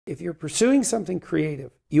If you're pursuing something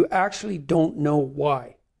creative, you actually don't know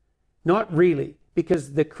why. Not really,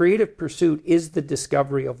 because the creative pursuit is the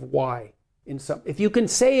discovery of why. If you can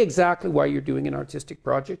say exactly why you're doing an artistic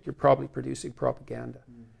project, you're probably producing propaganda.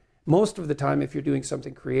 Most of the time, if you're doing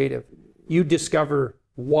something creative, you discover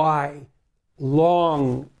why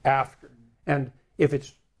long after. And if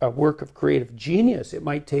it's a work of creative genius, it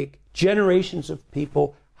might take generations of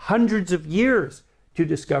people, hundreds of years, to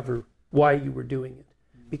discover why you were doing it.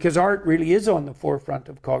 Because art really is on the forefront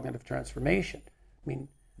of cognitive transformation. I mean,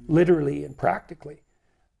 literally and practically.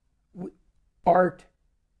 Art,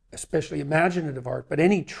 especially imaginative art, but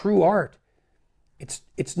any true art,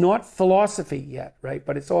 it's not philosophy yet, right?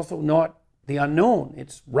 But it's also not the unknown.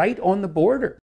 It's right on the border.